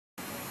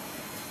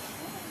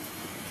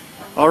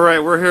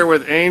Alright, we're here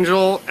with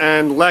Angel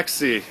and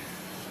Lexi.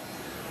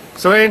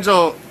 So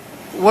Angel,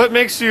 what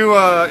makes you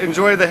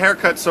enjoy the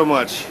haircut so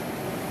much?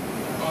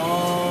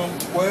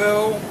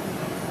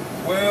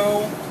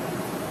 Well,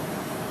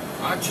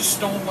 I just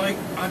don't like,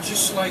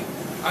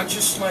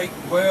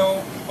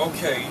 well,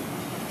 okay.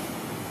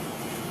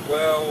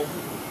 Well,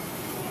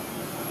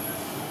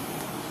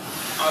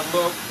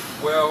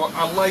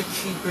 I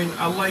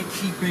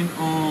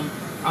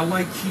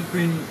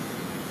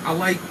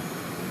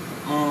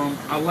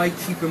like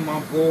keeping my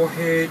bald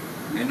head,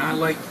 and I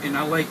like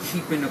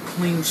keeping a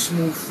clean,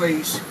 smooth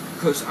face,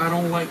 cause I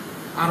don't like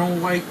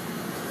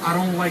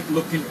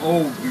looking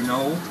old, you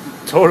know.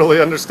 Totally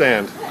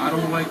understand. I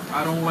don't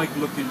like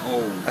looking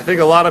old. I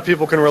think a lot of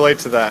people can relate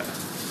to that.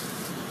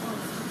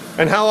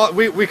 And how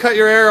we cut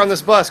your hair on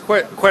this bus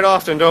quite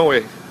often, don't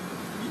we?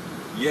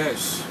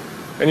 Yes.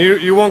 And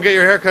you won't get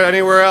your hair cut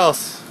anywhere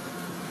else.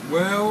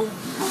 Well,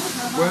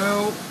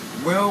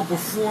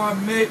 before I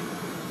met,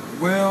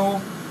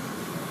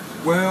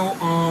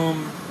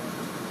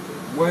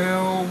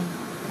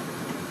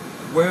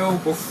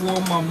 before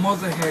my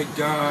mother had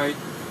died,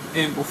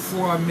 and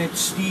before I met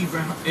Steve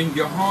and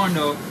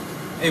Johanna,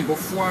 and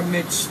before I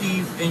met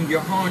Steve and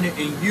Johanna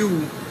and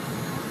you,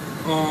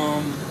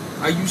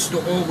 I used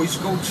to always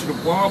go to the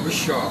barber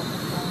shop.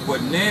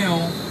 But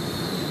now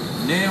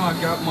I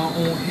got my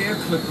own hair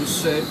clipping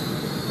set.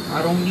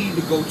 I don't need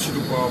to go to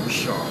the barber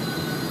shop.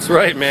 That's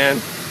right, man.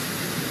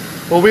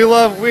 Well, we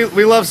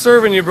love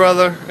serving you,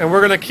 brother, and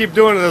we're gonna keep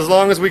doing it as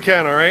long as we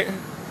can. All right?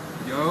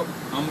 Yup.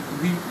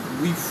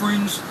 We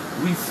friends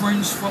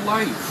for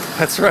life.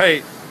 That's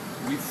right.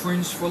 We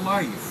friends for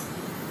life,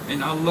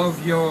 and I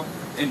love y'all,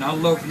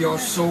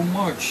 so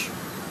much,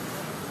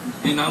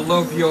 and I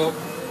love y'all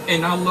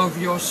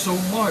so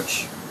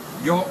much.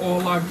 Y'all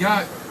all I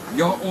got,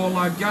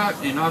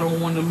 and I don't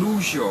want to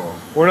lose y'all.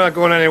 We're not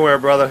going anywhere,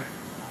 brother.